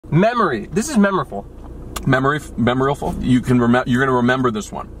Memory. This is memorable. Memorable? You're gonna remember this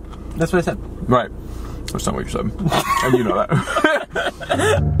one. That's what I said. Right. That's not what you said. And you know that.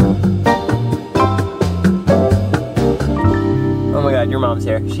 Oh my god, your mom's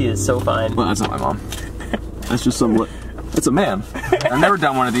here. She is so fine. Well, that's not my mom. That's just some... It's a man. I've never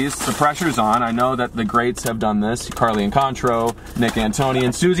done one of these. The pressure's on. I know that the greats have done this. Carly and Contro, Nick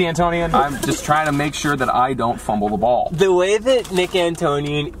Antonian, Susie Antonian. I'm just trying to make sure that I don't fumble the ball. The way that Nick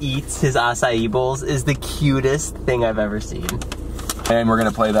Antonian eats his acai bowls is the cutest thing I've ever seen. And we're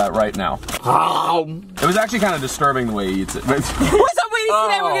gonna play that right now. It was actually kind of disturbing the way he eats it. What's up, ladies?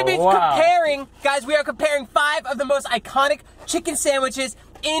 Today we're gonna be comparing, guys, we are comparing 5 of the most iconic chicken sandwiches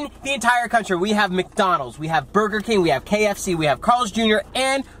in the entire country. We have McDonald's, we have Burger King, we have KFC, we have Carl's Jr.,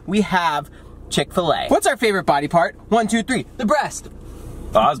 and we have Fil A. What's our favorite body part? 1, 2, 3, the breast.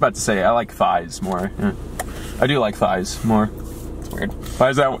 Oh, I was about to say, I like thighs more. Yeah. I do like thighs more. It's weird. Why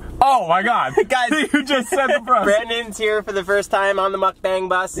is that? Oh my god. Guys, you just said the breast. Brandon's here for the first time on the mukbang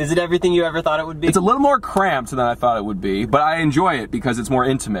bus. Is it everything you ever thought it would be? It's a little more cramped than I thought it would be, but I enjoy it because it's more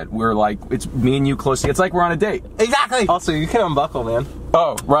intimate. We're like, it's me and you close. It's like we're on a date. Exactly. Also, you can unbuckle, man.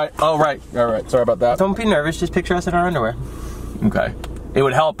 Oh, right. Oh, right. All right. Sorry about that. Don't be nervous. Just picture us in our underwear. Okay. It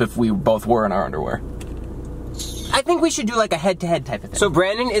would help if we both were in our underwear. I think we should do like a head-to-head type of thing. So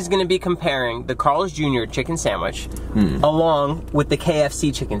Brandon is going to be comparing the Carl's Jr. chicken sandwich along with the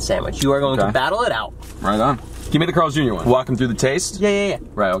KFC chicken sandwich. You are going to battle it out. Right on. Give me the Carl's Jr. one. Walk him through the taste? Yeah.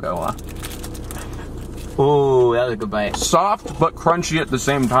 Right, okay, hold on. Ooh, that was a good bite. Soft but crunchy at the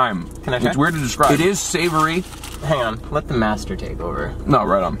same time. Can I try? It's weird to describe. It is savory. Hang on, let the master take over. No,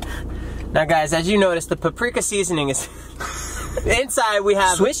 right on. Now guys, as you notice, the paprika seasoning is... Inside we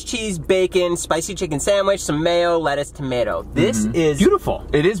have Swiss cheese, bacon, spicy chicken sandwich, some mayo, lettuce, tomato. This is beautiful.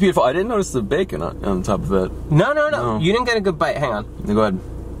 It is beautiful. I didn't notice the bacon on top of it. No. You didn't get a good bite. Hang on. Go ahead.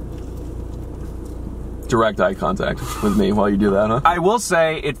 Direct eye contact with me while you do that, huh? I will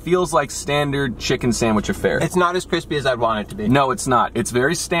say it feels like standard chicken sandwich affair. It's not as crispy as I'd want it to be. No, it's not. It's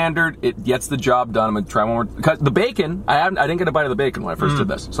very standard. It gets the job done. I'm gonna try one more. Because the bacon, I didn't get a bite of the bacon when I first did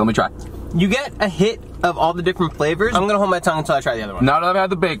this. So let me try. You get a hit of all the different flavors. I'm gonna hold my tongue until I try the other one. Now that I've had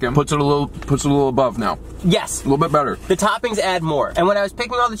the bacon, puts it a little above now. Yes. A little bit better. The toppings add more. And when I was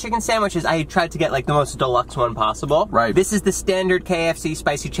picking all the chicken sandwiches, I tried to get like the most deluxe one possible. Right. This is the standard KFC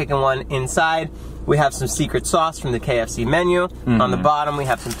spicy chicken one. Inside, we have some secret sauce from the KFC menu. On the bottom, we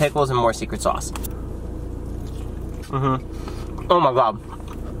have some pickles and more secret sauce. Oh my god.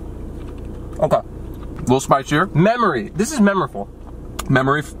 Okay. A little spicier. Memory. This is memorable.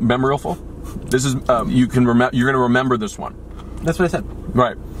 Memorable. This is you're gonna remember this one. That's what I said.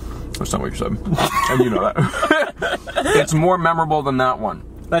 Right. That's not what you said. And you know that. It's more memorable than that one.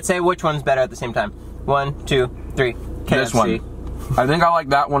 Let's say which one's better at the same time. 1, 2, 3. KFC. This one. I think I like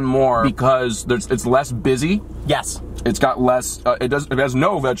that one more because it's less busy. Yes. It's got less. It has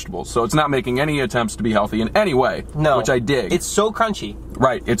no vegetables, so it's not making any attempts to be healthy in any way. No. Which I dig. It's so crunchy.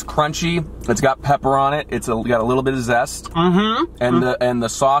 Right. It's crunchy. It's got pepper on it. It's got a little bit of zest. And the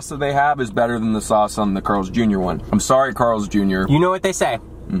sauce that they have is better than the sauce on the Carl's Jr. one. I'm sorry, Carl's Jr. You know what they say.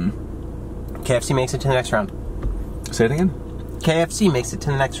 KFC makes it to the next round. Say it again. KFC makes it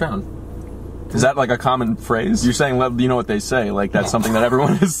to the next round. Is that like a common phrase? You're saying, you know what they say, like that's something that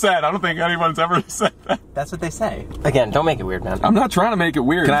everyone has said. I don't think anyone's ever said that. That's what they say. Again, don't make it weird, man. I'm not trying to make it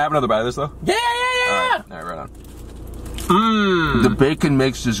weird. Can I have another bite of this, though? Yeah. All right, right on. The bacon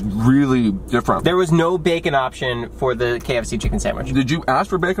makes this really different. There was no bacon option for the KFC chicken sandwich. Did you ask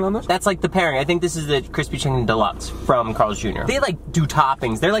for bacon on this? That's like the pairing. I think this is the crispy chicken deluxe from Carl's Jr. They like do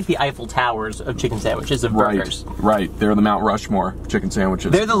toppings. They're like the Eiffel Towers of chicken sandwiches, of burgers. Right. They're the Mount Rushmore of chicken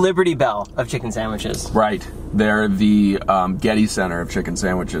sandwiches. They're the Liberty Bell of chicken sandwiches. Right. They're the Getty Center of chicken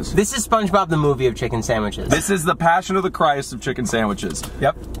sandwiches. This is SpongeBob the movie of chicken sandwiches. This is the Passion of the Christ of chicken sandwiches.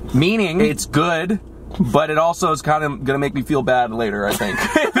 Yep. Meaning it's good, but it also is kind of gonna make me feel bad later, I think.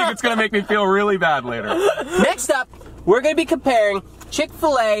 I think it's gonna make me feel really bad later. Next up, we're gonna be comparing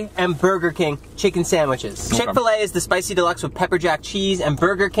Fil A and Burger King chicken sandwiches. Okay. Fil A is the spicy deluxe with pepper jack cheese, and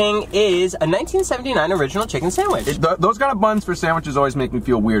Burger King is a 1979 original chicken sandwich. Those kind of buns for sandwiches always make me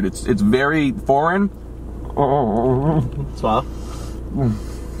feel weird. It's very foreign. Swallow.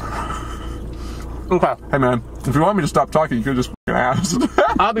 Okay. Hey man, if you want me to stop talking, you could just f***ing ask.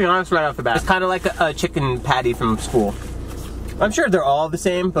 I'll be honest right off the bat. It's kind of like a chicken patty from school. I'm sure they're all the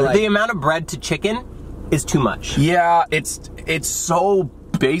same, but like, the amount of bread to chicken is too much. Yeah, it's so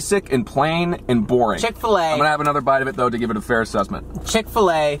basic and plain and boring. Fil A. I'm gonna have another bite of it though to give it a fair assessment. Fil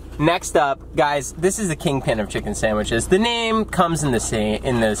A. Next up, guys, this is the kingpin of chicken sandwiches. The name comes in the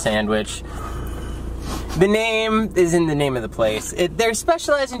sandwich. The name is in the name of the place. They're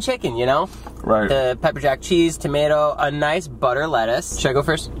specialized in chicken, you know? Right. The pepper jack cheese, tomato, a nice butter lettuce. Should I go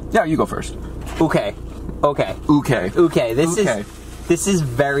first? Yeah, you go first. Okay. Okay. Okay. Okay. This is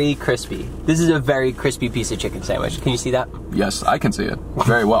very crispy. This is a very crispy piece of chicken sandwich. Can you see that? Yes, I can see it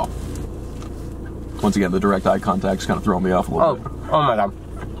very well. Once again, the direct eye contact's kind of throwing me off a little bit. Oh my god.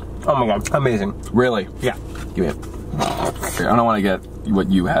 Oh my god. Amazing. Really? Yeah. Give me it. Okay, I don't want to get what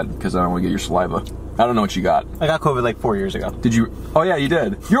you had because I don't want to get your saliva. I don't know what you got. I got COVID like 4 years ago. Did you? Oh yeah, you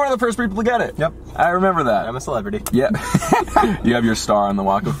did. You're one of the first people to get it. Yep. I remember that. I'm a celebrity. Yeah. You have your star on the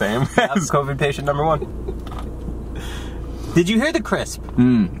Walk of Fame. Yep, COVID patient number 1. Did you hear the crisp?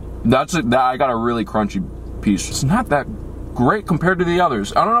 That's it. I got a really crunchy piece. It's not that great compared to the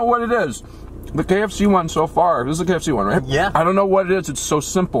others. I don't know what it is. The KFC one so far. This is the KFC one, right? Yeah. I don't know what it is. It's so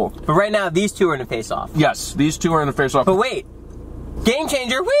simple. But right now, these two are in a face-off. Yes, these two are in the face-off. But wait. Game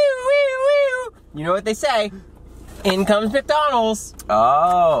changer. Woo, woo, woo. You know what they say? In comes McDonald's.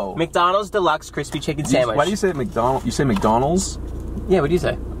 Oh. McDonald's Deluxe Crispy Chicken Sandwich. Why do you say McDonald's? You say McDonald's? Yeah, what do you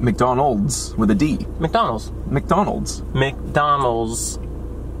say? McDonald's with a D. McDonald's. McDonald's. McDonald's.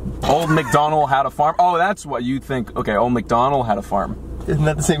 Old McDonald had a farm. Oh, that's what you think. Okay, old McDonald had a farm. Isn't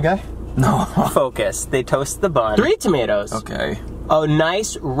that the same guy? No. Focus. They toast the bun. 3 tomatoes. Okay. A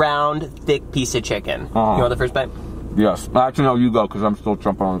nice, round, thick piece of chicken. You want the first bite? Yes. Actually, no, you go, because I'm still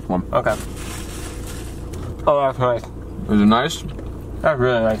jumping on this one. Okay. Oh, that's nice. Is it nice? That's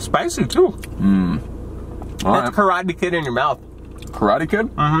really nice. Spicy, too. That's Karate Kid in your mouth. Karate Kid?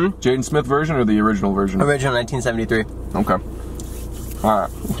 Mm-hmm. Jaden Smith version or the original version? Original 1973. Okay. All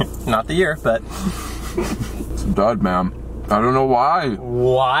right. Not the year, but... It's a dud, man. I don't know why.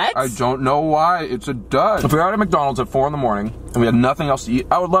 What? I don't know why. It's a dud. If we were at McDonald's at 4 in the morning and we had nothing else to eat,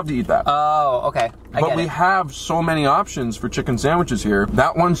 I would love to eat that. Oh, okay. But we have so many options for chicken sandwiches here.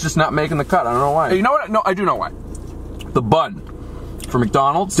 That one's just not making the cut. I don't know why. You know what? No, I do know why. The bun for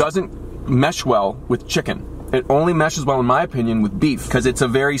McDonald's doesn't mesh well with chicken. It only meshes well, in my opinion, with beef because it's a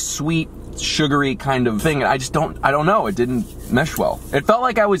very sweet, sugary kind of thing. I don't know. It didn't mesh well. It felt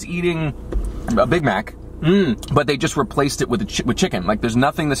like I was eating a Big Mac. But they just replaced it with with chicken. Like, there's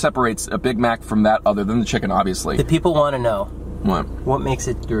nothing that separates a Big Mac from that other than the chicken, obviously. The people want to know. What? What makes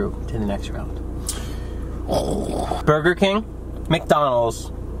it through to the next round? Burger King,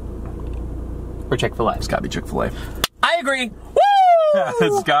 McDonald's, or Chick-fil-A? It's gotta be Chick-fil-A. I agree. Woo!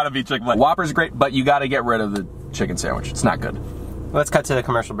 It's gotta be Chick-fil-A. Whopper's great, but you gotta get rid of the chicken sandwich. It's not good. Let's cut to the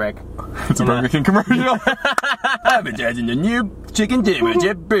commercial break. It's a Burger King commercial. Advertising the new chicken sandwich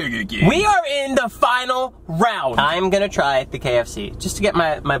at Burger King. We are in the final round. I'm gonna try the KFC just to get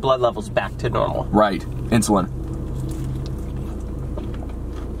my blood levels back to normal. Right. Insulin.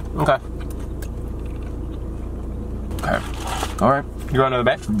 Okay. Okay. All right. You want another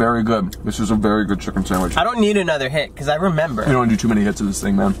bite? Very good. This is a very good chicken sandwich. I don't need another hit because I remember. You don't want to do too many hits of this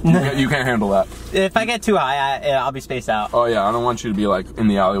thing, man. You can't handle that. If I get too high, I'll be spaced out. Oh yeah, I don't want you to be like in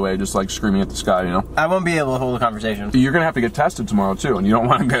the alleyway just like screaming at the sky, you know? I won't be able to hold a conversation. You're gonna have to get tested tomorrow too, and you don't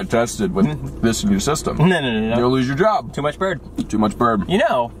want to get tested with this in your system. No. You'll lose your job. Too much bird. Too much bird. You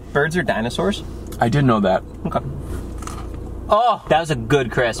know, birds are dinosaurs. I did know that. Okay. Oh, that was a good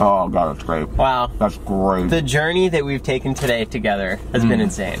crisp. Oh god, that's great. Wow. That's great. The journey that we've taken today together has been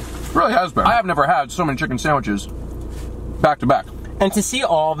insane. It really has been. I have never had so many chicken sandwiches back to back. And to see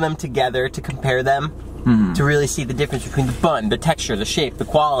all of them together, to compare them, to really see the difference between the bun, the texture, the shape, the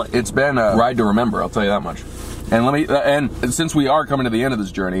quality. It's been a ride to remember, I'll tell you that much. And and since we are coming to the end of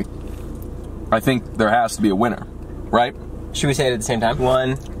this journey, I think there has to be a winner, right? Should we say it at the same time?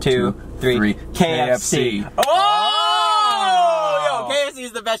 1, 2, 3. KFC. Oh! Yo, KFC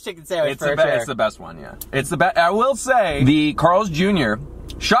is the best chicken sandwich for sure. It's the best one, yeah. It's the best. I will say, the Carl's Jr.,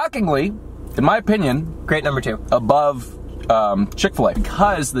 shockingly, in my opinion, great number 2. Above Chick-fil-A.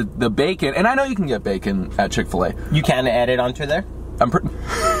 Because the bacon, and I know you can get bacon at Chick-fil-A. You can add it onto there?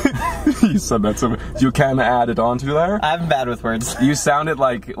 You said that so you can add it onto there? I'm bad with words. You sounded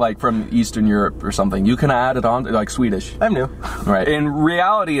like from Eastern Europe or something. You can add it on, like Swedish. I'm new. Right. In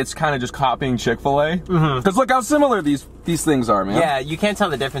reality, it's kind of just copying Chick-fil-A. Because look how similar these things are, man. Yeah, you can't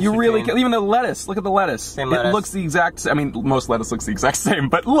tell the difference. You really can't. Even the lettuce. Look at the lettuce. Same lettuce. It looks the exact. I mean, most lettuce looks the exact same.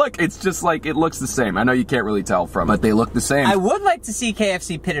 But look, it's just like it looks the same. I know you can't really tell from, but they look the same. I would like to see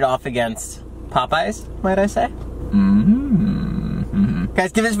KFC pitted off against Popeyes. Might I say?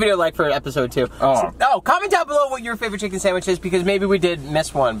 Guys, give this video a like for episode 2. Comment down below what your favorite chicken sandwich is, because maybe we did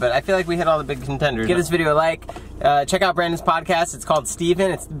miss one, but I feel like we hit all the big contenders. Give this video a like. Check out Brandon's podcast. It's called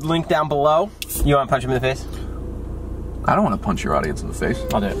Steven. It's linked down below. You want to punch him in the face? I don't want to punch your audience in the face.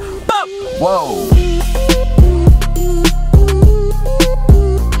 I'll do it. Boom! Whoa!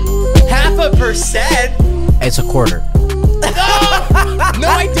 0.5%. It's a quarter. No,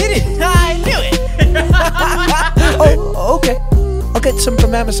 I didn't. I knew it. Oh, okay. I'll get some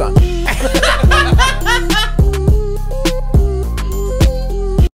from Amazon.